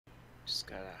Just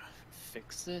gotta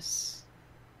fix this.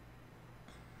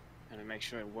 Gotta make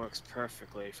sure it works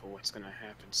perfectly for what's gonna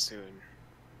happen soon.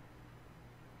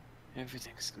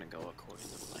 Everything's gonna go according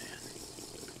to plan.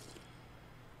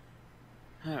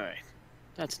 Alright,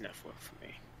 that's enough work for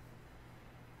me.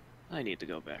 I need to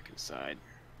go back inside.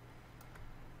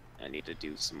 I need to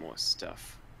do some more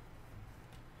stuff.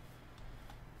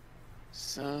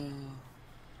 So...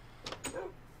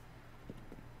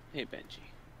 Hey, Benji.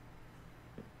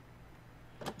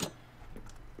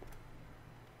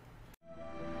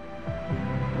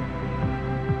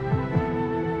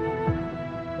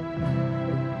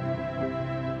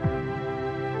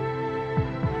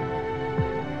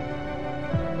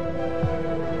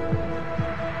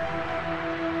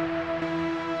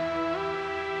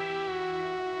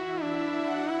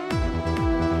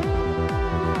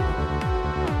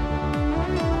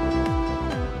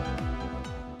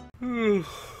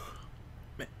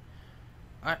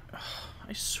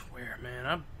 I swear,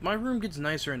 man, my room gets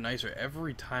nicer and nicer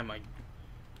every time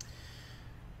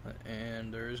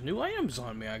and there's new items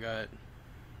on me. I got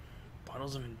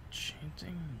bottles of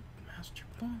enchanting, master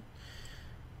bone,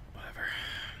 whatever.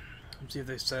 Let's see if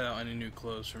they set out any new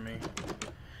clothes for me.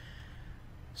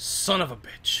 Son of a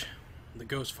bitch, the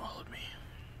ghost followed me.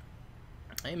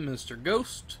 Hey, Mr.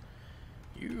 Ghost,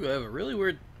 you have a really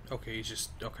weird... Okay, he's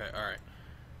just... Okay, alright.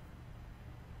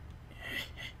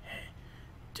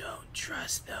 Don't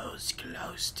trust those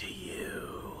close to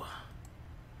you.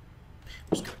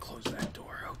 I'm just gonna close that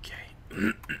door, okay.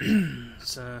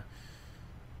 So,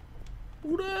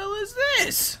 who the hell is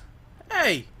this?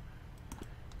 Hey!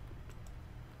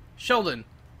 Sheldon!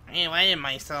 I wetted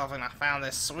myself and I found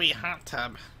this sweet hot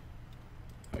tub.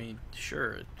 I mean,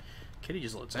 sure, Kitty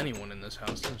just lets anyone in this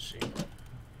house, doesn't she?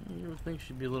 You would think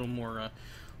she'd be a little more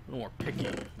picky,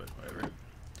 but whatever.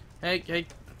 Hey,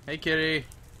 Kitty!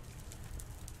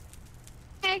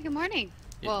 Hey, good morning.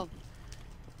 Yeah. Well,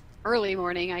 early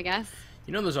morning, I guess.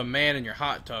 You know there's a man in your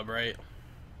hot tub, right?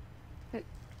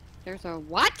 There's a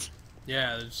what?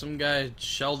 Yeah, there's some guy,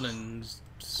 Sheldon's...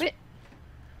 What?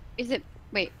 Is it...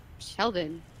 Wait,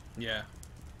 Sheldon? Yeah.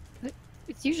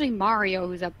 It's usually Mario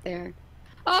who's up there.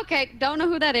 Okay, don't know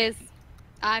who that is.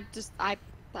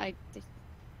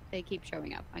 They keep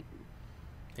showing up.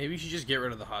 Maybe you should just get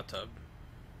rid of the hot tub.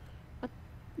 What?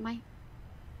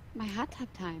 My hot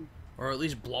tub time. Or at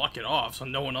least block it off so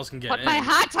no one else can get What, in. my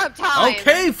hot tub time?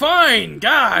 Okay, fine.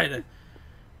 God.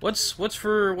 What's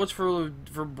for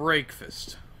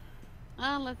breakfast?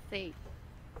 Let's see.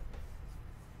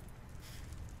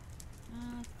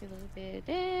 Let's do a little bit of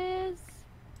this.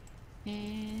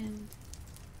 And...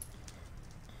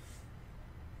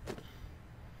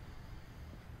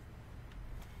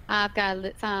 I've got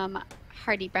some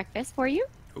hearty breakfast for you.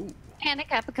 Ooh. And a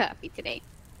cup of coffee today.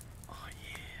 Oh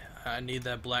yeah. I need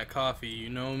that black coffee. You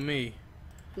know me.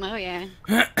 Oh, yeah.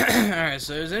 Alright,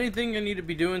 so is anything I need to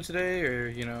be doing today, or,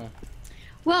 you know?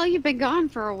 Well, you've been gone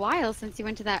for a while since you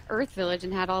went to that Earth Village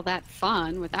and had all that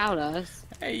fun without us.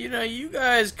 Hey, you know, you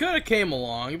guys could have came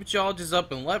along, but y'all just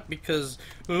up and left because,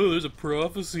 oh, there's a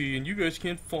prophecy and you guys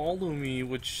can't follow me,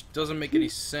 which doesn't make any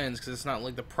sense because it's not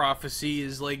like the prophecy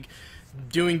is like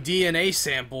doing DNA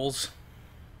samples.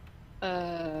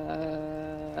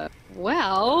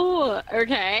 Well,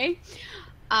 okay.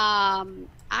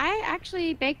 I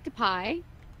actually baked a pie.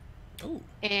 Oh.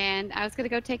 And I was gonna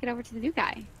go take it over to the new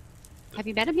guy. Have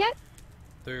you met him yet?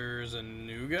 There's a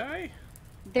new guy?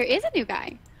 There is a new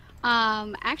guy.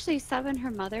 Actually, Sub and her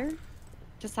mother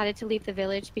decided to leave the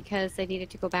village because they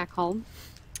needed to go back home.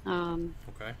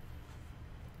 Okay.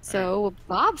 So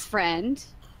Bob's friend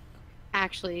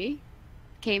actually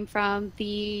came from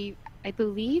I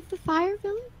believe the Fire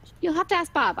Village? You'll have to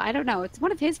ask Bob. I don't know. It's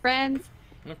one of his friends.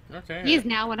 Okay. He is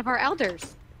now one of our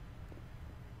elders.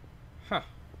 Huh.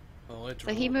 Well, it's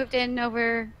So he moved in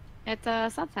over at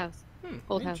Sub's house.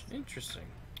 Old house. Interesting.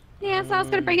 Yeah, so I was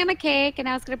going to bring him a cake, and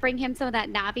I was going to bring him some of that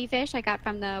Navi fish I got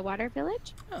from the water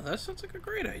village. Oh, that sounds like a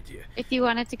great idea. If you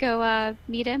wanted to go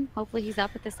meet him, hopefully he's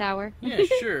up at this hour. Yeah,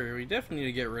 sure. We definitely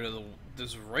need to get rid of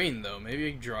this rain, though.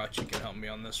 Maybe Jirachi can help me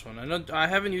on this one. I know I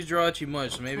haven't used Jirachi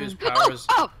much, so maybe his powers...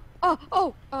 Are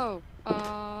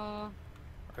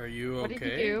you okay? What did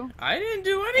you do? I didn't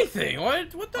do anything.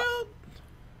 What the hell?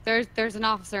 There's an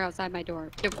officer outside my door.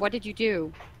 What did you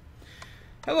do?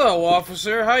 Hello,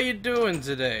 officer. How you doing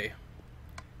today?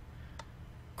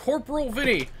 Corporal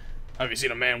Vinny. Have you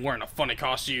seen a man wearing a funny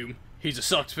costume? He's a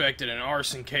suspect in an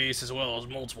arson case as well as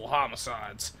multiple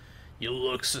homicides. You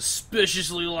look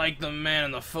suspiciously like the man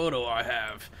in the photo I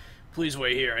have. Please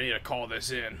wait here. I need to call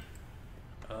this in.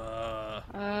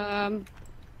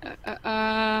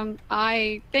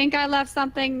 I think I left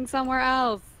something somewhere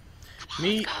else.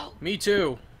 Me, let's go. me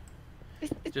too.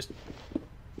 It's- Just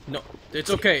no. It's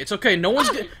okay. It's okay. No one's.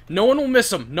 No one will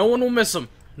miss him. No one will miss him.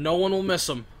 No one will miss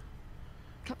him.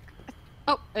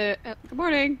 Oh, good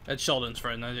morning. That's Sheldon's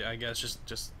friend, I guess.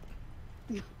 Just.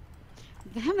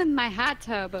 I'm in my hot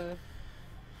tub.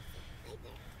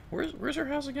 Where's her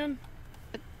house again?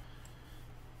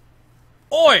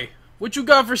 Oi! What you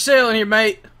got for sale in here,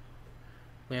 mate?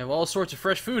 We have all sorts of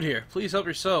fresh food here. Please help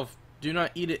yourself. Do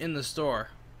not eat it in the store.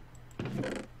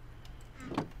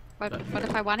 What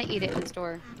if I want to eat it in the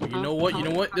store? You know what? You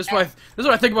know what? This is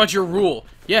what I think about your rule.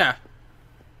 Yeah.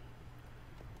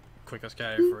 Quick, let's get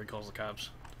out of here before he calls the cops.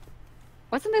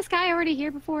 Wasn't this guy already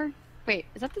here before? Wait,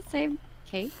 is that the same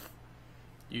cake?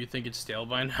 You think it's stale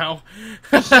by now?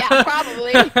 Yeah,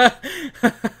 probably.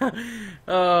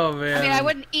 Oh man. I mean, I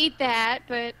wouldn't eat that,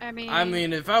 but I mean.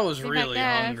 If I was if I really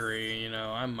guess. hungry, you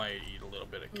know, I might eat a little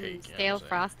bit of cake. You know what I'm Stale saying?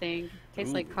 frosting.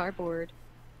 Tastes like Ooh. cardboard.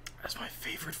 That's my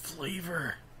favorite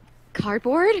flavor.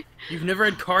 Cardboard? You've never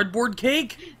had cardboard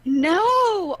cake? No!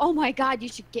 Oh my god, you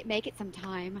should make it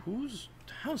sometime. Whose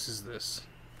house is this?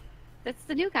 That's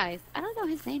the new guy's. I don't know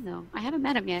his name though. I haven't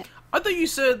met him yet. I thought you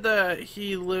said that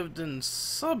he lived in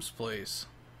Sub's place.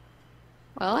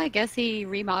 Well, I guess he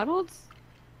remodeled.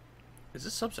 Is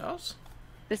this Sub's house?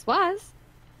 This was.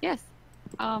 Yes.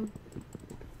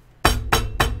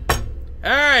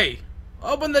 Hey!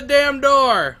 Open the damn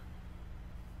door!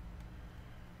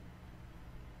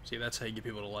 See, that's how you get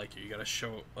people to like you. You gotta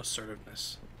show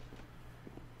assertiveness.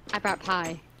 I brought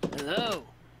pie. Hello.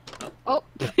 Oh.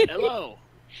 Hello.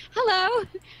 Hello.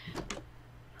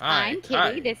 Hi. I'm Kitty.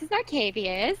 Hi. This is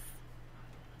Arcavius.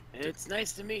 It's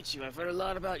nice to meet you. I've heard a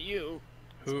lot about you,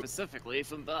 Who? specifically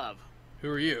from Bob. Who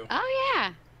are you? Oh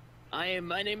yeah.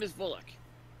 My name is Volok.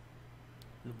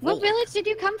 What Volk. village did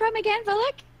you come from again,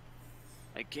 Volok?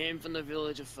 I came from the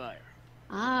village of fire.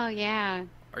 Oh yeah.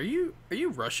 Are you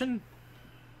Russian?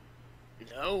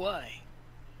 No, why?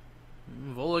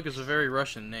 Volok is a very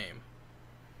Russian name.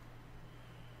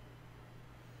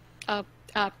 Well,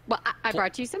 I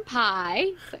brought you some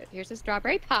pie. So here's a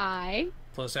strawberry pie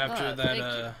Plus, after thank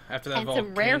you. after that and volcano.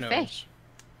 some rare fish.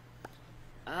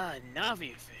 Ah,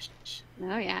 Navi fish.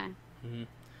 Oh yeah.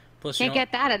 Plus, Can't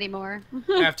get that anymore.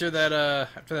 after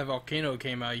that volcano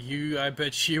came out, I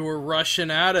bet you were rushing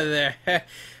out of there.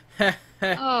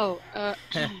 Oh.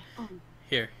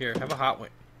 Here, have a hot wing.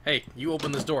 Hey, you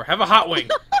open this door. Have a hot wing.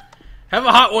 Have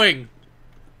a hot wing.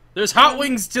 There's hot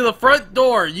wings to the front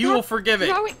door. You will forgive it.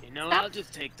 You know, Stop. I'll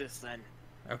just take this then.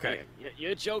 Okay.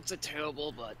 Your jokes are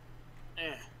terrible, but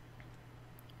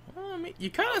Well, I mean, you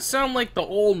kind of sound like the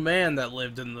old man that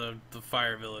lived in the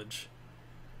fire village.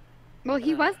 Well,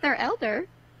 he was their elder.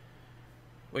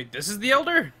 Wait, this is the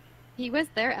elder? He was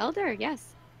their elder.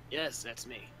 Yes. yes, that's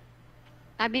me.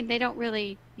 I mean, they don't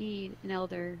really need an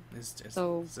elder. Is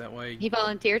So, that why? He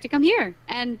volunteered to come here,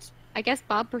 and I guess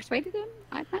Bob persuaded him.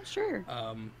 I'm not sure.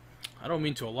 I don't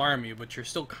mean to alarm you, but you're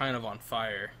still kind of on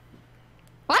fire.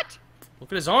 What?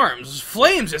 Look at his arms. It's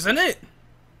flames, isn't it?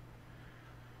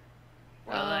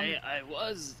 Well, Um, I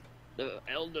was the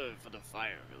elder for the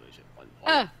fire village at one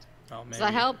point. Oh man. Does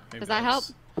that help? Does that help?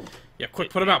 Yeah, quick,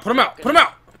 put him out. Put him out. Put him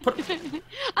out. Oh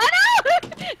no!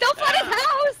 Don't flood his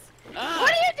house! Ah.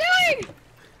 What are you doing?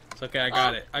 It's okay. I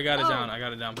got it. I got it oh. down. I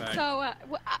got it down pat. So,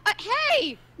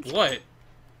 hey! What?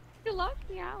 You locked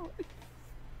me out.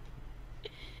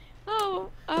 Oh,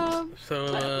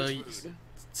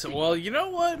 Well, you know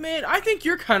what, man? I think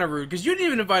you're kind of rude because you didn't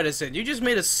even invite us in. You just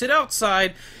made us sit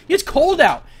outside. It's cold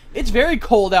out. It's very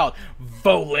cold out.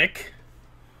 Volek.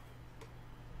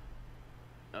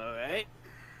 All right.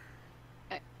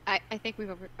 I think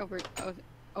we've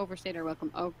overstayed our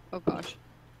welcome. Oh gosh.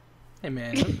 Hey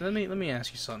man, let me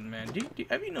ask you something, man.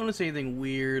 Have you noticed anything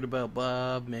weird about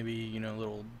Bob? Maybe, you know, a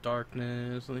little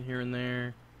darkness here and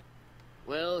there.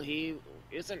 Well, he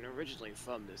isn't originally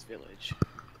from this village.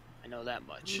 I know that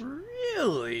much.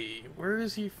 Really? Where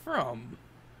is he from?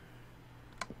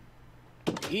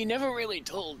 He never really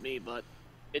told me, but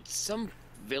it's some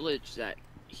village that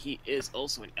he is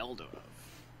also an elder of.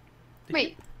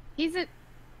 Wait, he's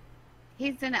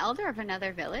an elder of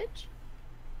another village?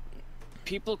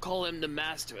 People call him the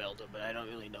Master Elder, but I don't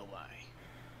really know why.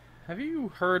 Have you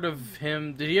heard of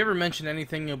him? Did he ever mention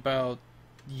anything about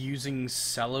using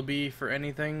Celebi for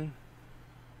anything?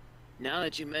 Now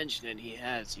that you mention it, he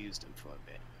has used him for a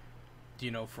bit. Do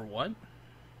you know for what?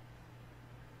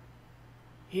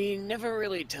 He never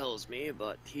really tells me,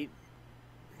 but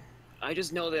I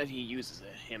just know that he uses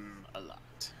him a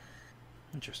lot.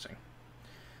 Interesting.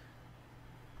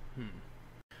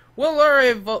 Well,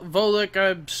 alright, Volek,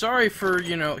 I'm sorry for,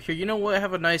 here, you know what,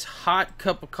 have a nice hot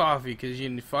cup of coffee, because you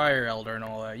need Fire Elder and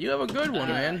all that. You have a good one,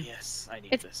 man. Yes, I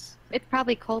need this. It's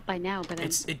probably cold by now, but You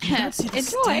don't see the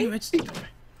steam, enjoy.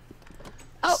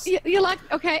 Oh, you like?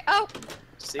 Okay. Oh,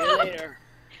 See you later.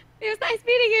 it was nice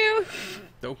meeting you.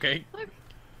 Okay.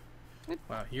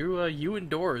 Wow, you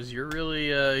indoors, you're really,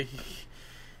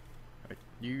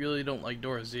 you really don't like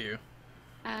doors, do you?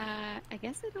 I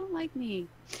guess they don't like me.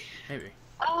 Maybe.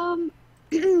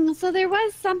 So there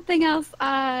was something else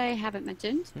I haven't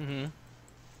mentioned. Mm-hmm.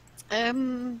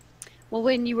 Well,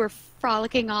 when you were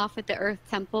frolicking off at the Earth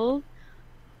Temple,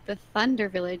 the Thunder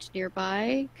Village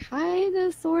nearby kind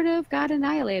of, sort of got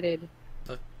annihilated.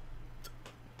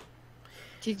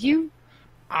 Did you?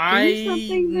 I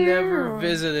something there, never or-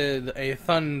 visited a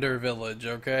Thunder Village,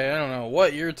 okay? I don't know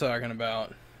what you're talking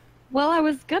about. Well, I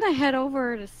was gonna head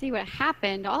over to see what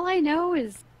happened. All I know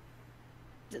is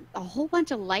a whole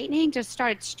bunch of lightning just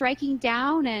started striking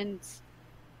down, and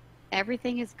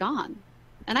everything is gone.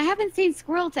 And I haven't seen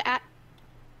Squirrel to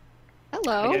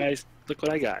Hello. Hey guys, look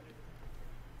what I got.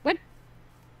 What?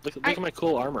 Look at my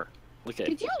cool armor. Look at.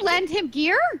 Did you lend him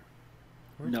gear?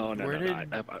 No.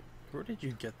 Where did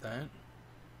you get that?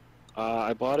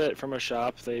 I bought it from a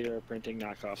shop. They are printing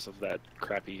knockoffs of that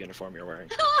crappy uniform you're wearing.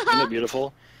 Isn't it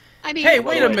beautiful? I mean, Hey,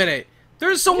 wait a minute!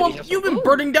 There's someone. have You've some- been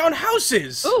burning down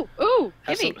houses. Ooh,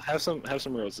 Have give some, me. have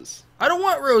some roses. I don't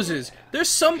want roses. There's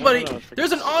somebody. No, forget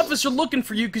There's an it. officer looking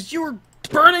for you because you were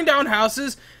burning down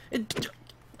houses.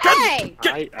 Hey!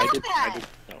 I did.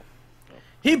 No.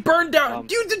 He burned down. Um,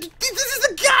 Dude, this is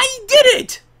the guy. He did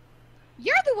it.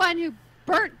 You're the one who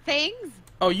burnt things.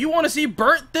 Oh, you want to see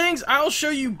burnt things? I'll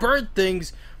show you burnt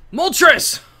things.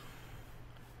 Moltres.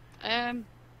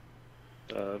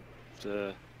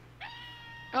 The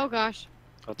Oh gosh.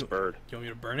 that's a bird. You want me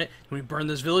to burn it? You want me to burn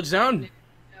this village down?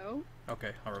 No.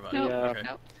 Okay, I'll revive No. it. Yeah. Okay.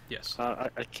 No. Yes. I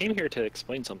came here to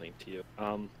explain something to you.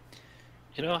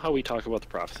 You know how we talk about the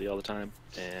prophecy all the time,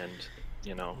 and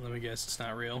Let me guess. It's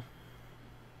not real.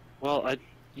 well,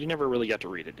 you never really got to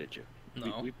read it, did you?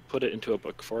 No. We put it into a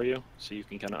book for you, so you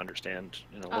can kind of understand,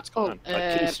 what's oh, going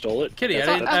on. Kitty stole it. Kitty,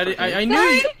 That's- that's for I you. knew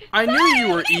you, Sorry. I knew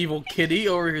you were evil, Kitty,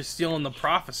 over here stealing the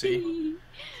prophecy.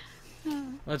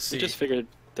 Let's see. I just figured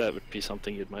that would be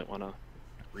something you might want to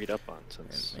read up on,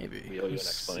 since Maybe. we owe you an Let's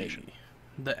explanation. see.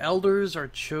 The elders are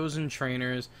chosen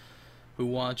trainers who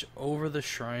watch over the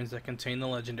shrines that contain the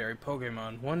legendary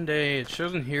Pokemon. One day, a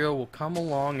chosen hero will come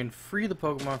along and free the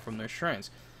Pokemon from their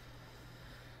shrines.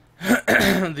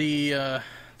 The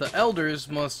elders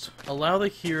must allow the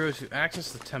hero to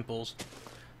access the temples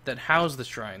that house the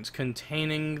shrines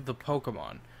containing the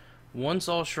Pokemon. Once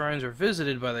all shrines are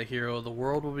visited by the hero, the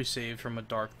world will be saved from a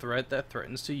dark threat that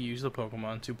threatens to use the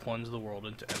Pokemon to plunge the world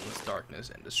into endless darkness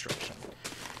and destruction.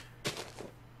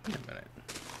 Wait a minute.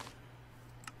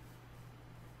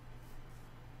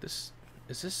 This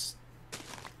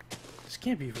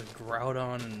can't be for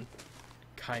Groudon and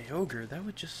Kyogre. That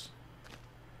would just...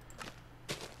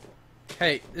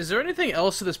 Hey, is there anything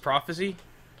else to this prophecy?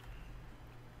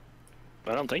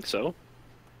 I don't think so.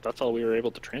 That's all we were able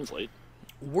to translate.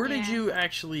 Where did Yeah. you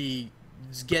actually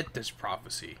get this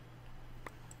prophecy?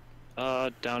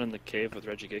 Down in the cave with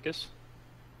Regigigas,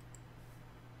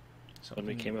 when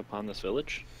we came upon this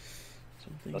village.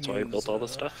 That's why we built all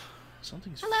this stuff.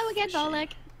 Something's Hello again, fishy.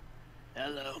 Volek.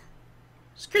 Hello.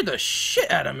 Scared the shit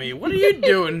out of me. What are you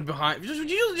doing behind?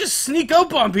 You just sneak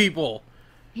up on people.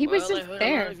 He was I just heard a lot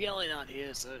there. of yelling out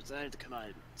here, so I decided to come out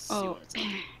and see Oh. what's up.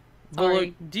 Well,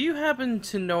 Sorry. do you happen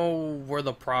to know where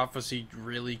the prophecy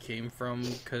really came from?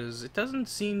 Because it doesn't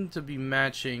seem to be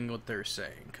matching what they're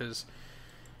saying. Because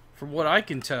from what I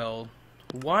can tell,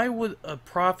 why would a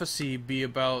prophecy be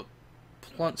about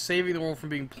saving the world from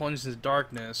being plunged into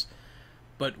darkness,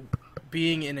 but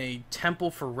being in a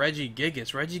temple for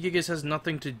Regigigas? Regigigas has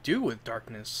nothing to do with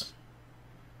darkness.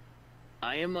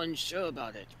 I am unsure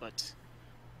about it, but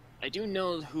I do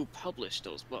know who published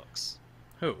those books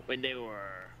Who? when they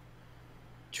were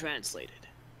translated.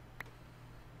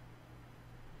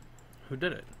 Who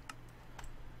did it?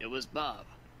 It was Bob.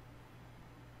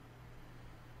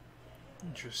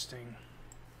 Interesting.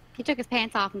 He took his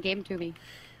pants off and gave them to me.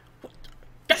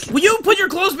 Will you put your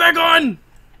clothes back on?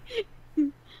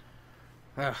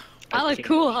 Ugh. I look can't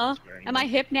cool, believe huh? he's wearing Am I them.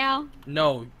 hip now?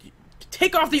 No,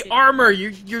 take off the armor.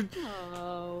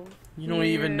 Oh. You don't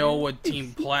even know what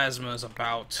Team Plasma is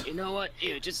about. You know what?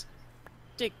 Here, just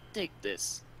take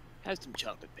this. Have some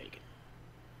chocolate bacon.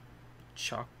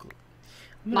 Chocolate.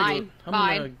 Mine, I'm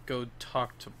mine. gonna go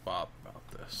talk to Bob about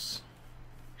this.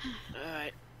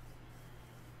 Alright.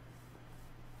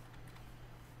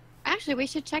 Actually, we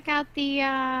should check out the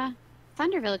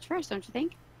Thunder Village first, don't you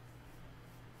think?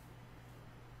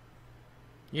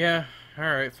 Yeah,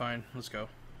 alright, fine. Let's go.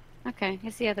 Okay,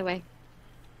 it's the other way.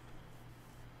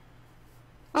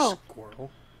 Oh.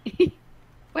 Squirrel.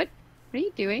 What are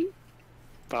you doing?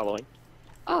 Following.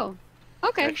 Oh.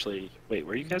 Okay. Actually, wait,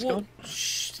 where are you guys Whoa. going?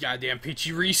 Shh, goddamn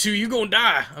Peachy Risu, you gonna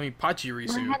die. I mean, Pachi We're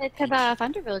Risu. headed to the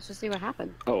Thunder Village to see what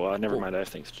happened. Oh, never Cool. mind. I have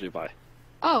things to do. Bye.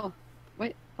 Oh.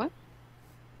 Wait, what?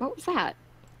 What was that?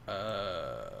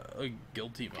 A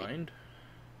guilty mind?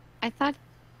 I thought...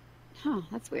 Huh,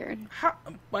 that's weird. How,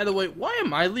 by the way, why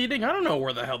am I leading? I don't know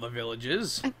where the hell the village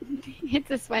is. It's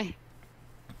this way.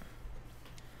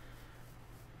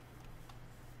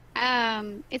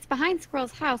 It's behind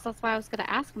Squirrel's house. That's why I was going to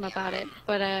ask him about it.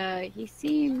 But, he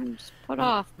seemed put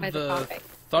off by the topic.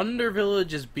 Thunder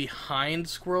Village is behind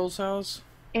Squirrel's house.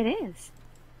 It is.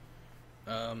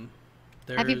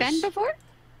 There's, Have you been before?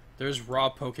 There's raw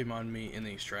Pokemon meat in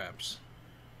these traps.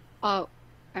 Oh,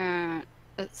 the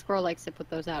Squirrel likes to put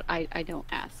those out. I don't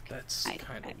ask. That's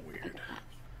kind of weird. don't ask.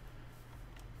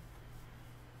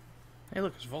 Hey,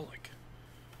 look, it's Volek.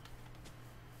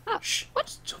 Oh, Shh,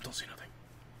 what? don't say nothing.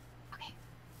 Okay.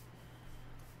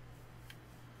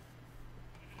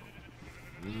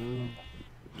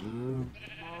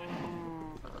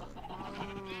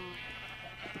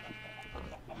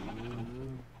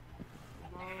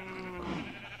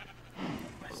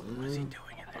 What is he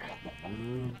doing in there?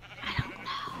 I don't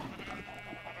know.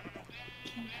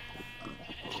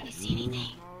 Can you see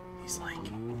anything? He's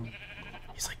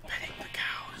like petting the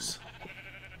cows.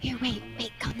 Here, wait,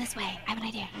 come this way. I have an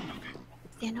idea. Okay.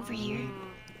 Stand over here.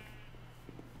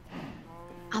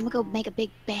 I'm gonna go make a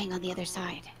big bang on the other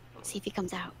side. See if he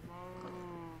comes out.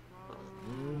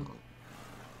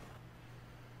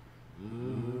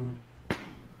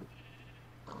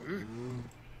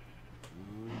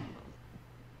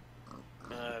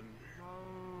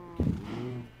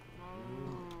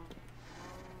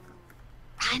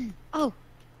 Run! Oh,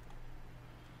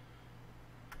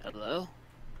 Hello?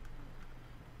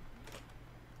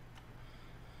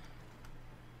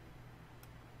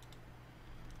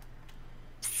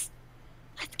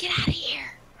 let's get out of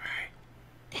here. Alright.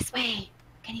 This way.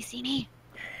 Can you see me?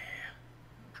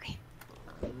 Okay.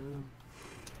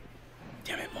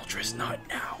 Damn it, Moltres, not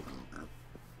now.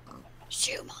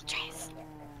 Shoo, Moltres.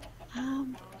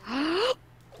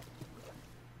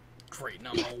 Great,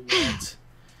 now I'm all wet.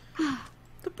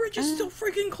 The bridge is still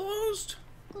freaking closed.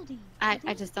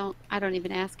 I just don't. I don't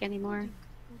even ask anymore.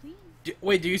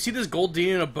 Wait, do you see this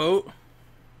Goldeen in a boat?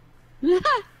 Look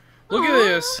at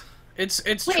this.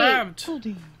 It's Wait. trapped.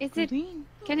 Is it?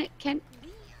 Can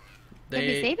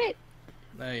we save it?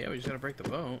 Yeah, we just gotta break the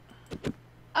boat.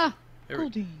 Oh, There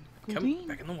we- Come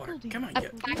back in the water. Come on,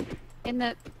 get. back in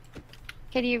the.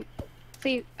 Can you,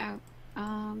 please? Oh,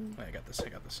 I got this.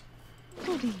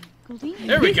 Goldeen.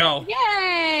 There we go.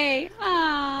 Yay! Aww.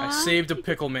 I saved a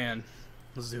pickle man.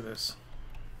 Let's do this.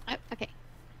 Okay.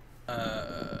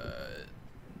 Uh,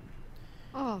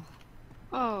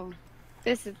 Oh.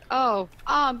 This is. Oh,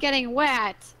 I'm getting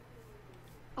wet.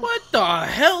 what the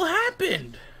hell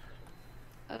happened?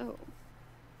 Oh.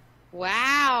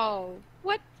 Wow.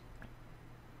 What?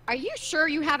 Are you sure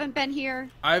you haven't been here?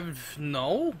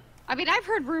 No. I mean, I've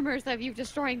heard rumors of you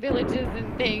destroying villages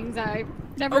and things. I've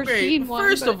never Okay, seen one.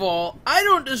 first but... of all, I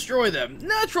don't destroy them.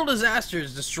 Natural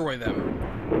disasters destroy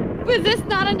them. Was this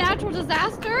not a natural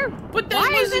disaster? But that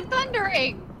Why is wasn't- it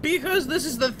thundering? Because this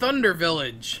is the Thunder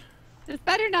Village. This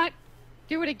better not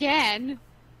do it again.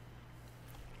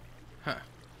 Huh.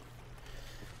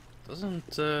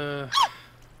 Doesn't, I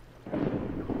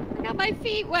got my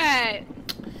feet wet.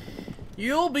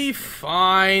 You'll be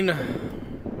fine.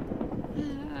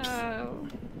 Oh.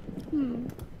 Hmm.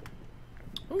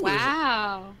 Ooh,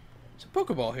 Wow. There's a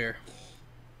Pokeball here.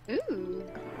 Ooh.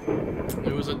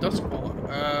 It was a Dusk Ball.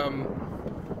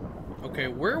 Okay,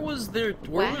 where was their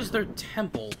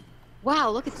temple? Wow,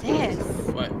 look at this.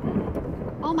 What?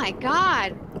 Oh my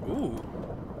god. Ooh.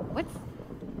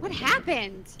 What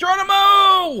happened?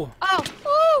 Geronimo! Oh,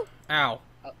 ooh! Ow.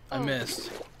 Oh, I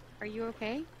missed. Are you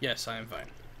okay? Yes, I am fine.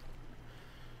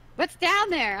 What's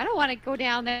down there? I don't want to go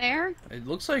down there. It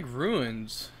looks like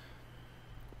ruins.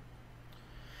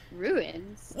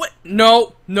 Ruins? What?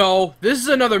 No. This is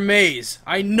another maze.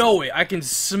 I know it. I can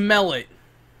smell it.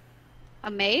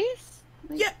 A maze?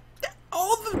 Yeah,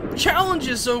 all the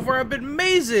challenges so far have been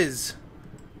mazes.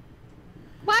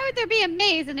 Why would there be a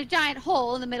maze in a giant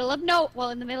hole in the middle of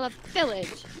in the middle of the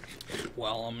village?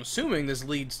 Well, I'm assuming this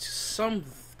leads to some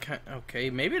kind. Okay,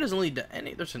 maybe it doesn't lead to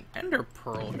any. There's an ender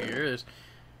pearl here.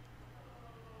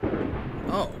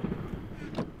 Oh.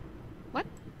 What?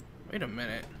 Wait a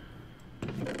minute.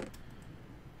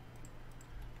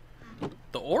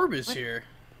 orb is What? here.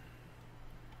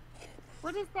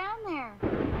 What is down there?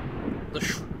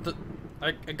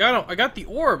 I got the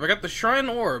orb. I got the shrine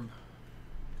orb.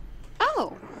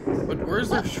 Oh, But where's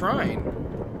the shrine?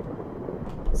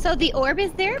 so the orb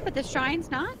is there, but the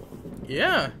shrine's not?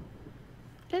 Yeah.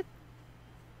 That's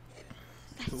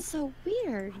so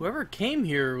weird. Whoever came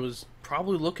here was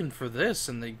probably looking for this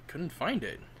and they couldn't find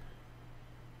it.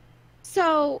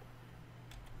 So,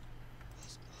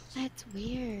 that's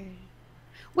weird.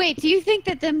 Wait, do you think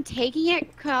that them taking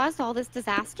it caused all this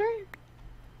disaster?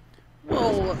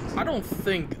 Well, I don't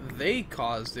think they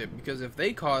caused it, because if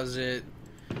they caused it,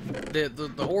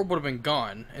 the orb would have been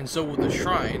gone, and so would the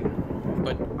shrine.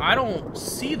 But I don't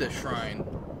see the shrine.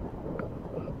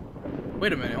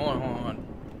 Wait a minute, hold on.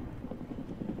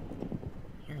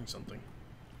 Hearing something.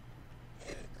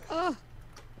 Oh,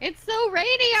 it's so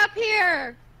rainy up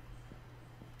here.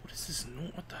 What is this?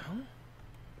 What the hell?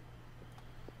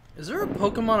 Is there a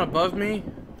Pokemon above me?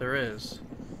 There is.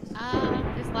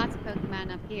 There's lots of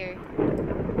Pokemon up here.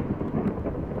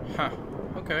 Huh.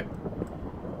 Okay.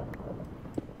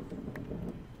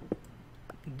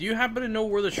 Do you happen to know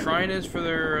where the shrine is for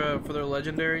their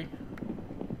legendary?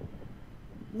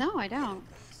 No, I don't.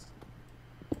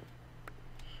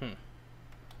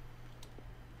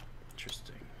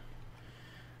 Interesting.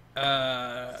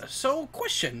 So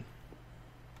question.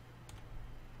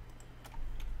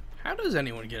 How does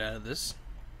anyone get out of this?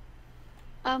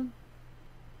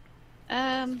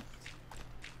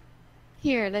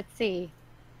 Here, let's see.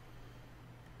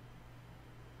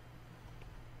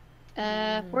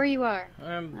 Where you are.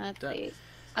 Let's see.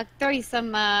 I'll throw you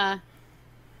some,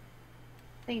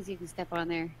 things you can step on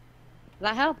there. Does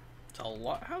that help? It's a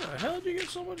lot. How the hell did you get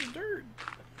so much dirt?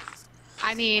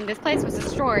 I mean, this place was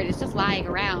destroyed. It's just lying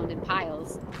around in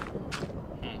piles.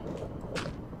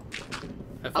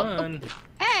 Have Oh, fun.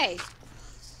 Hey!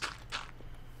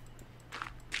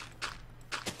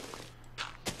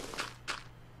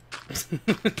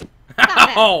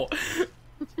 Ow!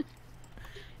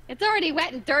 It's already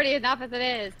wet and dirty enough as it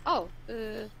is. Oh,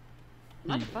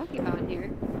 not a Pokemon here.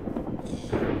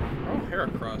 Oh,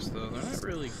 Heracross though. They're not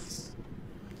really.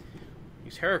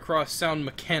 These Heracross sound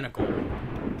mechanical.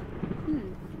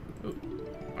 Ooh,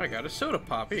 I got a soda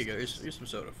pop. Here you go. Here's some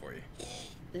soda for you.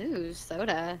 Ooh,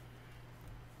 soda.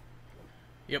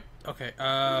 Yep. Okay.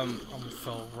 Almost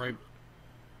fell right.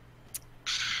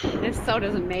 This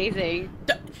soda's amazing.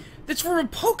 That's for a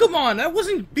Pokemon. That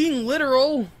wasn't being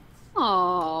literal.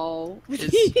 Oh. It's-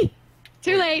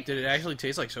 Too Wait, late. Did it actually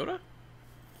taste like soda?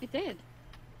 It did.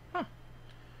 Okay.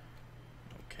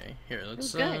 Here, let's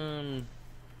was good.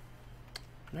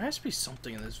 There has to be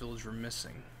something in this village we're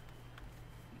missing.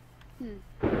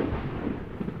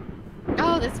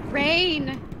 Oh, this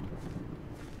rain.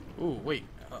 Ooh, wait.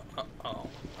 Uh-oh.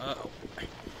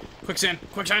 Quicksand!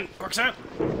 Quicksand! Quicksand!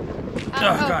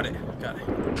 Got it.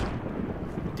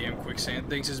 Damn quicksand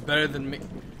thinks is better than me.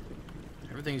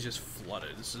 Everything's just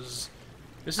flooded.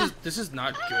 This is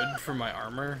not good for my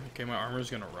armor. Okay, my armor's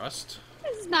gonna rust.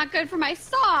 This is not good for my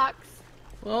socks.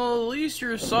 Well, at least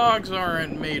your socks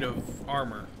aren't made of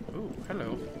armor. Ooh,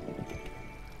 hello.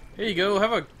 Here you go.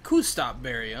 Have a Kustop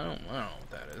berry. I don't know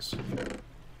what that is.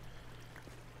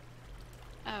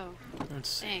 Oh, Let's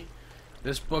see. dang.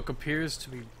 This book appears to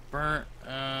be burnt,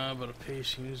 but a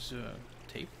page used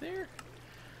tape there?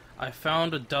 I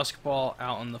found a dusk ball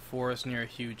out in the forest near a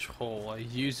huge hole. I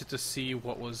used it to see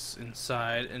what was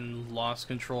inside and lost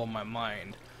control of my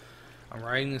mind. I'm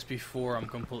writing this before I'm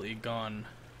completely gone.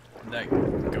 That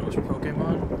ghost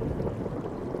Pokemon?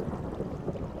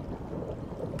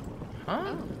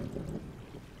 Huh? Oh.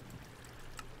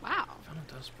 Wow. I found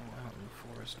a dust ball out in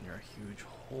the forest near a huge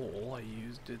hole. I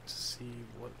used it to see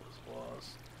what was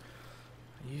lost.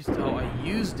 I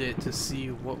used it to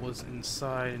see what was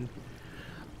inside.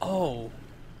 Oh,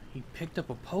 he picked up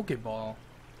a Pokeball.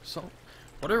 So,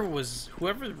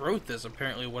 whoever wrote this,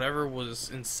 apparently, whatever was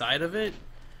inside of it,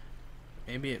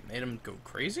 maybe it made him go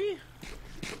crazy?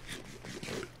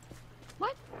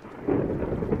 What?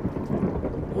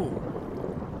 Ooh.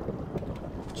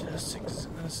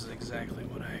 This is exactly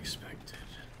what I expected.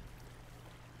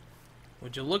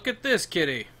 Would you look at this,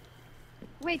 kitty?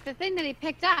 Wait, the thing that he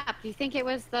picked up, do you think it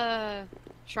was the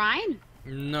shrine?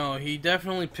 No, he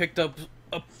definitely picked up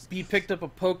a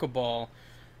Pokeball,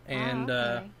 and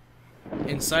okay.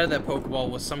 inside of that Pokeball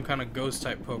was some kind of ghost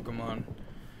type Pokemon.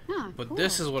 Huh, But cool.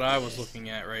 this is what I was looking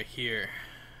at right here.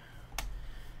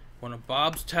 One of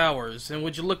Bob's towers, and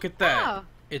would you look at that? Oh,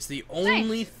 It's the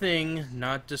only thing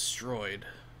not destroyed.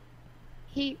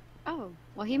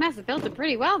 Well, he must have built it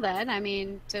pretty well then. I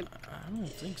mean, I don't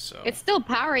think so. it's still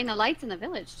powering the lights in the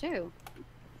village too.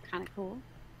 Kind of cool.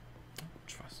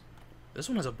 Trust This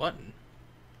one has a button.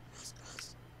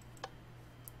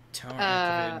 Tower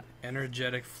activated.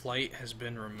 Energetic flight has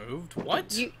been removed.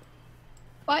 What?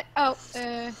 What? Oh,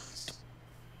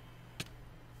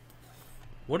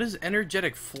 What is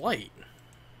energetic flight?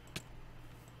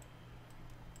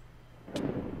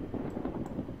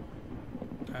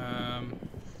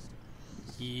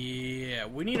 Yeah,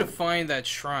 we need to find that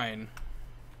shrine.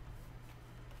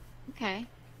 okay.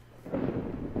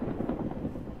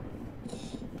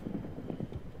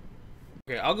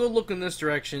 Okay, I'll go look in this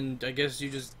direction. I guess you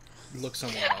just look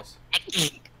somewhere else.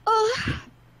 Oh.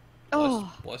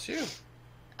 Oh. Bless you.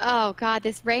 Oh God,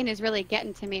 this rain is really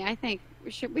getting to me. I think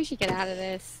we should get out of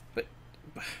this. But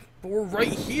we're right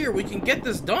here. We can get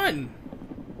this done.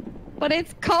 But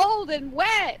it's cold and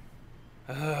wet.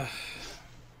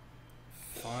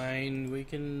 Fine, we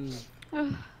can...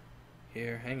 Oh.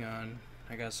 Here, hang on.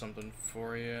 I got something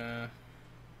for you.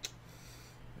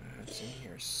 It's in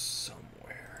here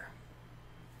somewhere.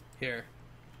 Here.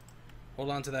 Hold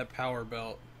on to that power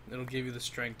belt. It'll give you the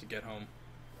strength to get home.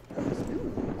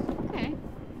 Ooh, okay.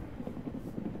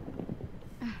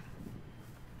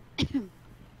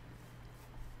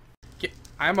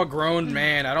 I'm a grown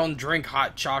man. I don't drink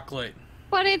hot chocolate.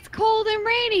 But it's cold and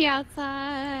rainy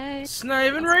outside. It's not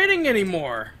even raining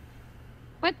anymore.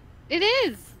 What? It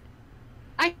is.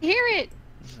 I hear it.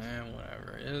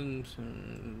 Whatever.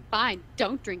 Fine.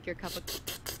 Don't drink your cup of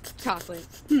chocolate.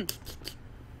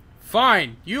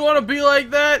 Fine. You want to be like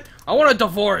that? I want a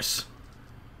divorce.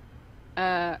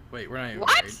 Wait, we're not even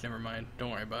What? married. Never mind.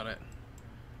 Don't worry about it.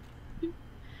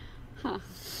 Huh.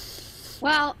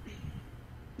 Well,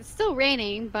 it's still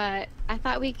raining, but I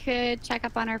thought we could check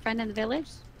up on our friend in the village.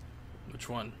 Which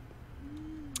one?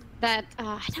 That,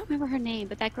 I don't remember her name,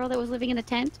 but that girl that was living in the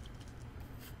tent.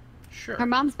 Sure. Her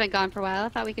mom's been gone for a while. I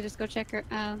thought we could just go check her,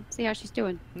 see how she's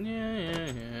doing.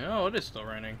 Yeah. Oh, it is still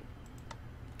raining.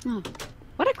 Oh,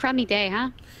 what a crummy day, huh?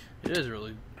 It is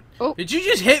really... Oh. Did you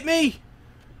just hit me?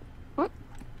 What?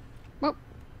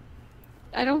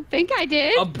 I don't think I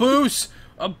did. A boos!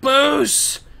 A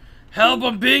boos! Help,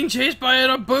 I'm being chased by an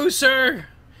abooser!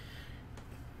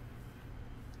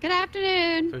 Good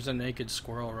afternoon. There's a naked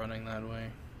squirrel running that way.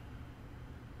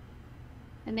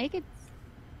 A naked...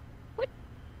 What?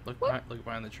 Look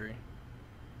behind the tree.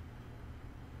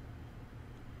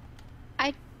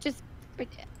 I just...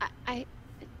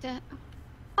 oh,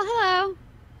 hello.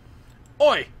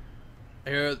 Oi!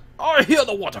 I hear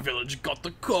the Water Village got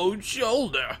the cold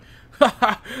shoulder.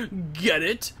 Haha, get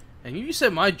it? And you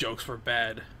said my jokes were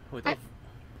bad. Wait,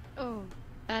 Oh,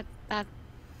 that's a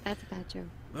bad joke.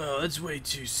 oh, that's way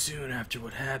too soon after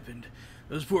what happened.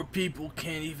 Those poor people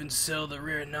can't even sell the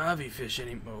rare Navi fish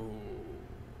anymore.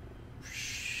 Oh,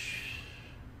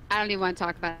 I don't even want to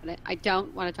talk about it. I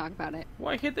don't want to talk about it.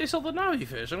 why can't they sell the Navi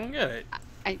fish? I don't get it.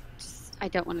 I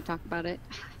don't want to talk about it.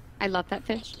 I love that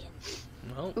fish.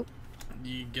 Well, Oop.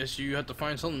 you guess you have to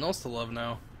find something else to love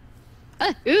now.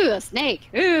 Ooh, a snake.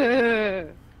 Ooh.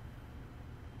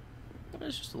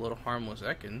 It's just a little harmless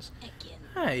Ekans.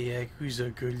 Hi, who's a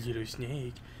good little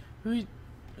snake?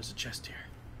 There's a chest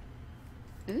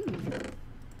here. Ooh.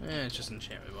 It's just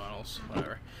enchantment bottles.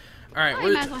 Whatever. Alright, Well,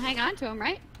 you might as well hang on to him,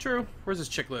 right? True. Where's this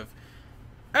chick live?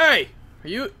 Hey!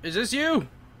 Is this you?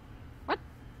 What?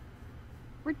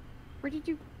 Where did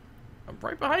you... I'm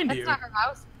right behind That's you. not her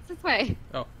house. It's this way.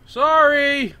 Oh,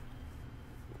 sorry!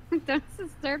 Don't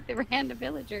disturb the random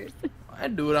villagers. I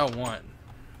do what I want.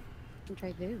 I'm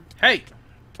trying to do. Hey!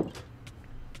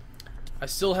 I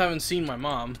still haven't seen my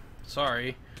mom.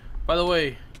 Sorry. By the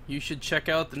way, you should check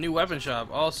out the new weapon shop.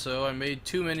 Also, I made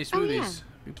too many smoothies.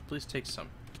 Please take some.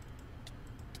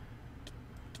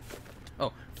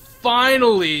 Oh,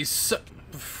 finally!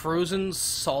 Frozen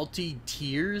salty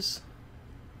tears?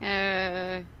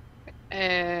 Oh.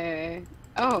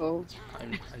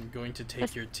 I'm going to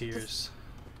take your tears.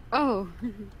 Oh.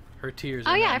 Her tears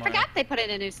Oh are yeah, not I mine. forgot they put it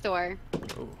in a new store.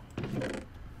 Oh.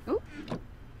 Ooh.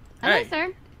 Hello, Hey.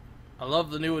 sir. I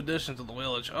love the new addition to the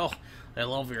village. Oh, I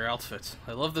love your outfit.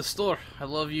 I love the store. I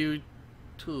love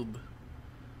YouTube.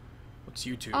 What's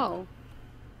YouTube? Oh.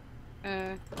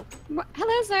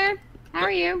 Hello, sir. How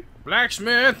are you?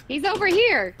 Blacksmith! He's over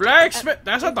here. Blacksmith!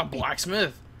 That's not the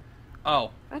blacksmith.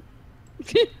 Oh. What?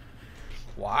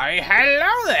 Why,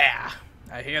 hello there!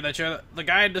 I hear that you're the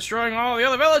guy destroying all the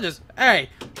other villages. Hey,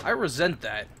 I resent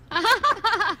that.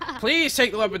 Please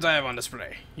take the weapons I have on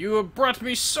display. You have brought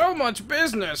me so much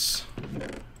business.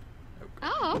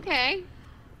 Oh, okay.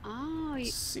 Oh,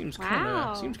 Seems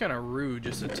wow. kind of rude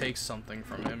just to take something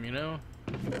from him, you know?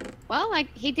 well,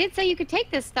 like he did say you could take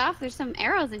this stuff. There's some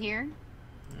arrows in here.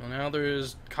 Well, now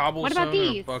there's cobblestone and a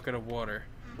these? bucket of water.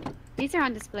 These are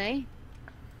on display.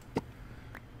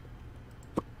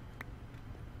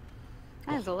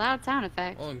 was a loud sound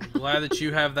effect. Well, I'm glad that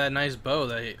you have that nice bow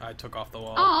that I took off the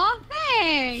wall. Aw,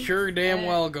 thanks! Sure damn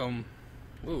welcome.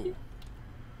 Ooh.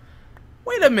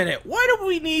 Wait a minute. Why do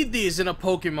we need these in a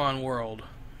Pokemon world?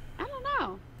 I don't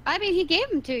know. I mean, he gave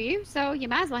them to you, so you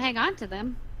might as well hang on to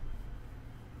them.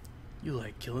 You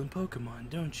like killing Pokemon,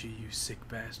 don't you, you sick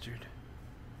bastard?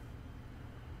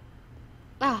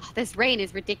 Oh, this rain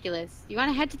is ridiculous. You want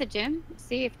to head to the gym?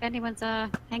 See if anyone's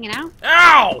hanging out?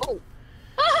 Ow! Oh.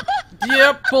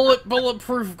 Yep,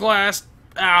 bulletproof glass.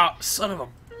 Ow, son of a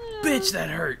bitch, that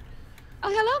hurt. Oh,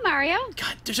 hello, Mario.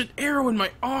 God, there's an arrow in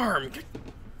my arm.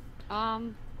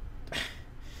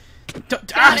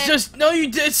 Just no, you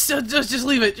did. Just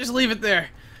leave it. Just leave it there.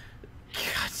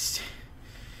 God.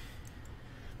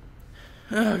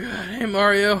 Oh God, hey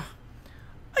Mario.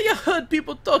 I heard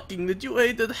people talking that you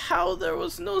hated how there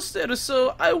was no stairs,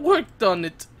 so I worked on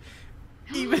it.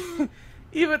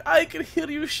 Even I can hear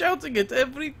you shouting it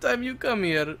every time you come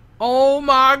here. Oh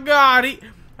my God!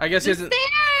 I guess he hasn't.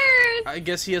 Stairs! I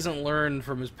guess he hasn't learned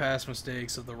from his past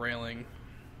mistakes of the railing.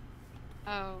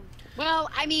 Oh. Well,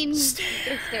 I mean,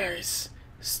 Stairs.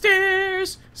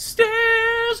 Stairs.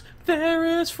 Stairs.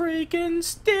 There is freaking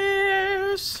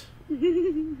stairs.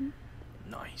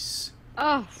 Nice.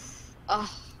 Oh.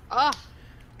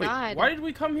 Wait, God. why did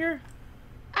we come here?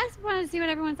 I just wanted to see what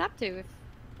everyone's up to. If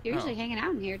you're usually Oh. hanging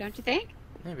out in here, don't you think?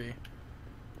 Maybe.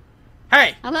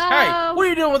 Hey! Hello? Hey! What are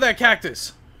you doing with that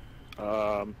cactus?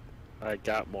 I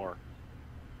got more.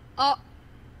 Oh.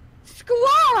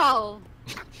 Squirrel!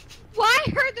 Why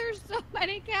are there so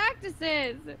many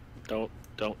cactuses?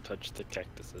 Don't touch the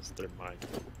cactuses. They're mine.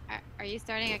 Are you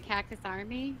starting a cactus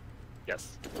army?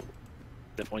 Yes.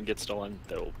 If one gets stolen,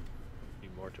 there'll be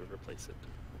more to replace it.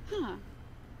 Huh.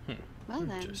 Well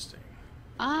then. Interesting. Is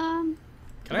Can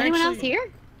I anyone else actually-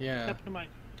 here? Yeah.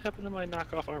 Happened to my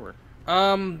knockoff armor.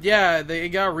 Yeah, they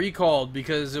got recalled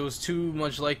because it was too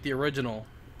much like the original.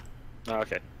 Oh,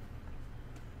 okay.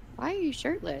 Why are you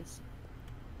shirtless?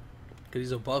 Because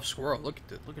he's a buff squirrel. Look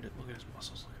at it. Look at his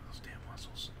muscles. Look at those damn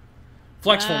muscles.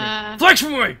 Flex for me. Flex for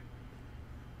me!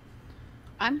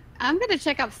 I'm gonna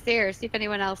check upstairs, see if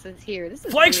anyone else is here. This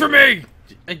is Flex for weird.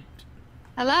 me!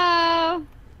 Hello?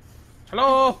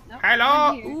 Hello? Nope, Hello?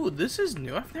 not here. Ooh, this is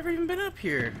new. I've never even been up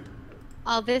here.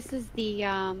 Oh, this is the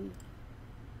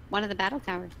one of the battle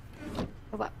towers. Oh,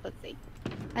 what? Let's see.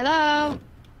 Hello?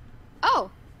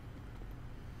 Oh.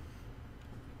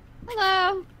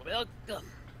 Hello? Welcome.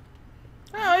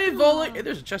 Oh, hey, Volley. Hey,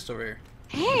 there's a chest over here.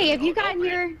 Hey, have you gotten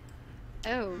your...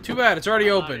 Oh. Too bad, it's already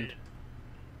opened.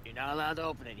 You're not allowed to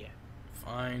open it yet.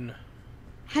 Fine.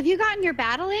 Have you gotten your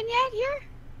battle in yet here?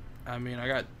 I mean, I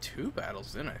got 2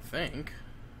 battles in, I think.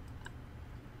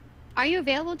 Are you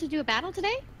available to do a battle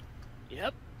today?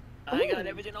 Yep. I got Ooh.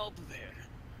 everything all prepared.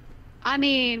 I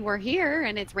mean, we're here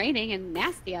and it's raining and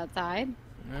nasty outside.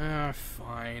 Ah,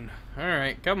 fine.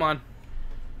 Alright, come on.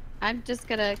 I'm just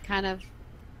gonna kind of...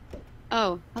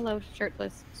 Oh, hello,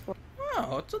 shirtless squirrel.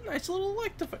 Oh, it's a nice little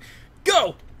electrify.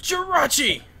 Go!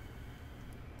 Jirachi!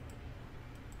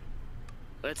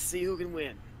 Let's see who can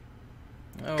win.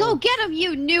 Oh, Go get him,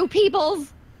 you new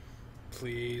peoples!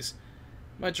 please.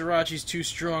 My Jirachi's too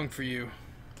strong for you.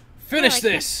 Finish I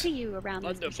can't this! see you around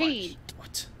this Thunder machine.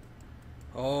 What?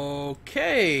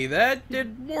 Okay, that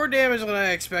did more damage than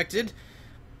I expected.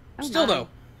 Oh Still my. though.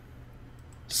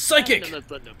 Psychic! Another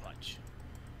thunder punch.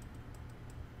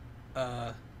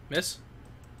 Miss?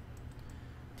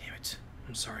 Damn it.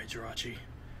 I'm sorry, Jirachi.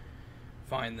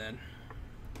 Fine then.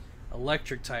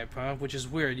 Electric type, huh? Which is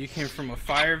weird. You came from a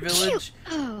fire village?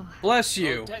 Oh, Bless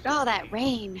you. oh, that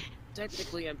rain.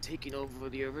 Technically, I'm taking over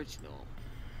the original.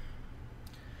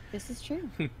 This is true.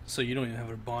 So you don't even have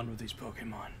a bond with these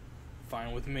Pokemon.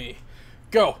 Fine with me.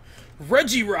 Go!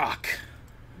 Regirock!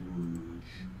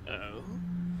 Oh.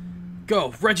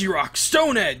 Go! Regirock!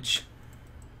 Stone Edge!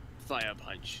 Fire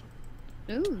punch.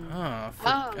 Ooh. Ah,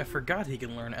 I forgot he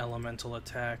can learn elemental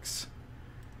attacks.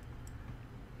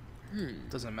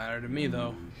 Doesn't matter to me,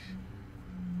 though.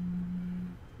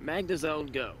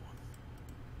 Magnezone, go.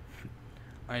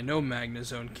 I know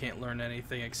Magnezone can't learn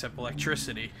anything except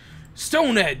electricity.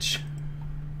 Stone Edge!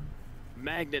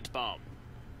 Magnet bomb.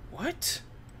 What?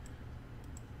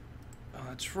 Oh,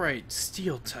 that's right.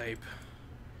 Steel type.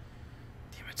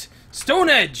 Damn it. Stone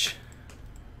Edge!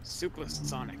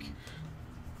 Supersonic.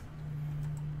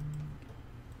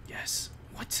 Yes.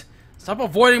 What? Stop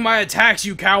avoiding my attacks,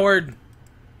 you coward!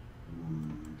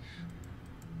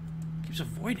 Keeps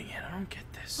avoiding it. I don't get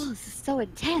this. Oh, this is so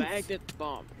intense. Magnet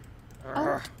bomb.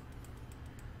 Urgh.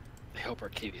 I hope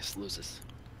Arcadius loses.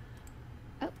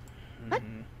 What?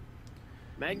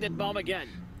 Magnet bomb again.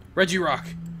 Regirock.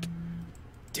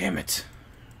 Damn it.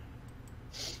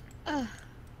 Ugh.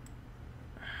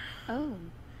 Oh.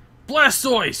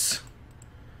 Blastoise!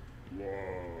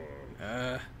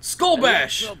 Skull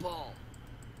Bash! Electro Ball.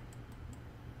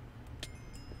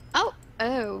 Oh.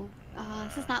 Oh.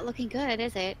 This is not looking good,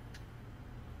 is it?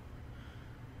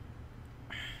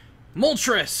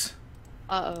 Moltres!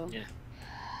 Uh-oh.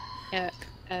 Yeah.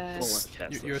 Uh, Full on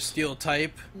cast Your list. steel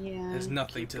type yeah. is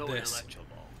nothing Keep to going, this. Electro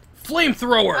Ball.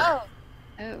 Flamethrower! Oh.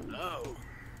 Oh. Oh.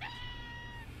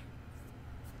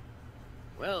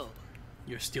 Well,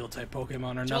 Your steel type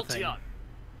Pokemon are nothing. Jolteon.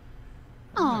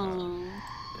 Oh.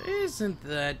 Isn't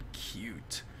that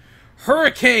cute?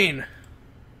 Hurricane!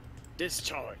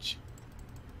 Discharge.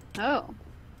 Oh.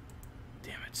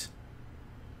 Damn it.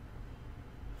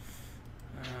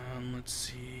 Let's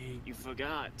see. You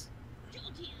forgot.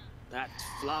 That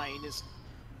flying is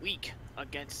weak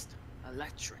against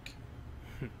electric.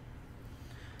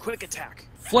 Quick attack.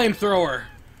 Flamethrower!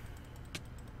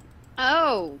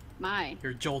 Oh. My.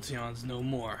 Your Jolteon's no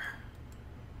more.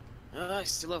 I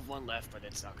still have one left, but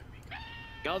it's not gonna be good.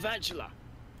 Galvantula.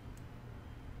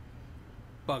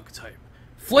 Bug type.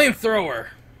 Flamethrower!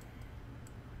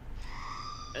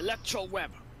 Electro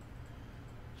Web.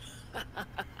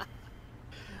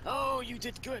 Oh, you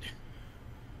did good.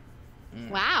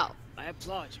 Wow. I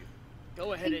applaud you.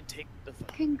 Go ahead and take the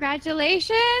fight.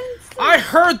 Congratulations. I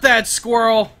heard that,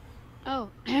 Squirrel! Oh.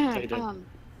 you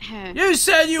did. You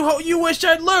said you wished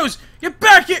I'd lose! Get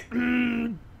back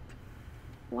here!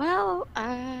 Well,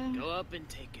 Go up and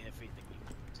take everything you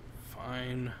want.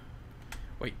 Fine.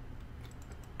 Wait.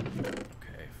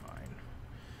 Okay, fine.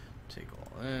 Take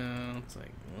all that,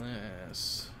 like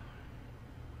this.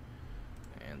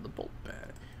 And the bolt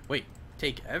pad. Wait,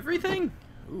 take everything?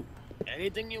 Ooh.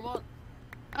 Anything you want.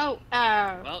 oh,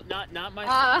 Well, not my.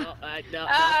 Uh, no, not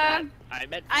that. I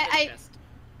meant for I- the chest.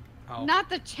 Oh. not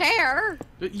the chair.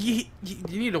 You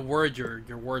need to word your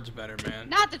words better, man.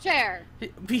 Not the chair.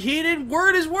 He didn't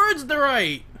word his words the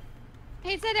right.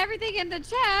 He said everything in the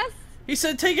chest. He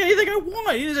said take anything I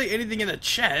want. He didn't say anything in the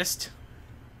chest.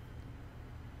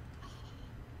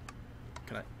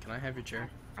 Can I have your chair?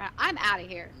 I'm out of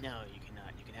here. No, you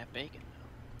cannot. You can have bacon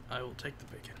though. I will take the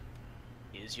bacon.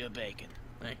 Here's your bacon.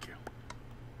 Thank you.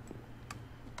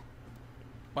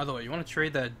 By the way, you want to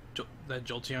trade that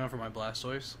Jolteon for my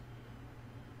Blastoise?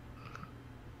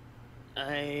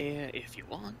 If you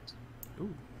want.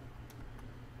 Ooh.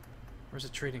 Where's the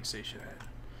trading station at?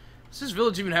 Does this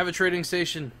village even have a trading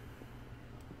station?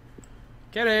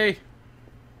 Kitty!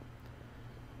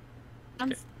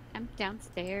 I'm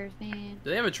downstairs, man. Do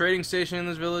they have a trading station in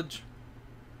this village?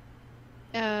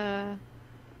 Yeah,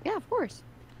 of course.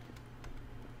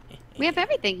 We have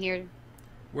everything here.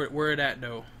 Where it at,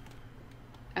 though?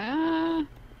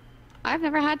 I've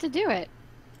never had to do it.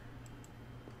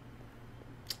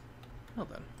 Well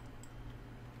then.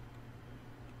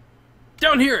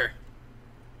 Down here!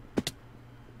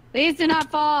 Please do not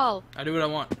fall. I do what I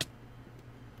want.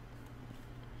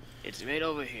 It's right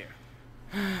over here.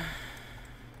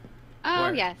 Oh,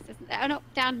 Where? yes. Oh, no,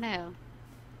 down now.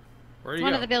 Where do It's you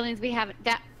one go? of the buildings we have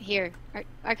down here.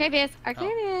 Arcavius.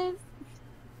 Arcavius.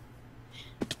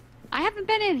 I haven't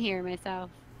been in here myself.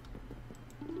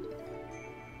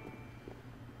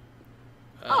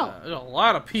 Oh. There's a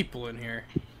lot of people in here.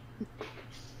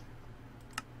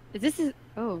 This is...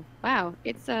 Oh, wow.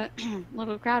 It's a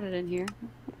little crowded in here.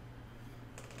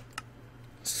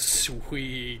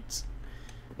 Sweet.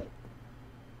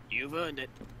 You've earned it.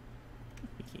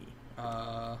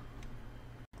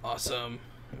 Awesome.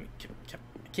 I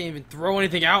can't even throw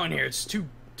anything out in here. It's too...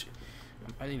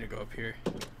 I need to go up here.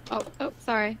 Oh,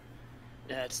 sorry.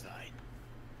 That's fine.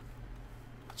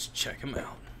 Let's check him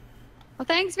out. Well,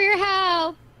 thanks for your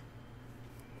help.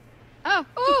 Oh,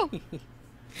 ooh.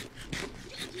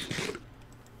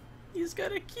 He's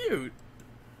kind of cute.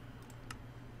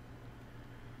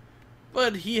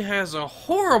 But he has a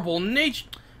horrible nature.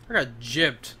 I got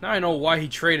gypped. Now I know why he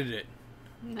traded it.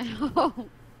 No.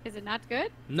 Is it not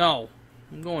good? No.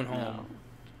 I'm going home. No.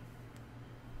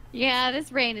 Yeah,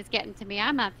 this rain is getting to me.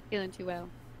 I'm not feeling too well.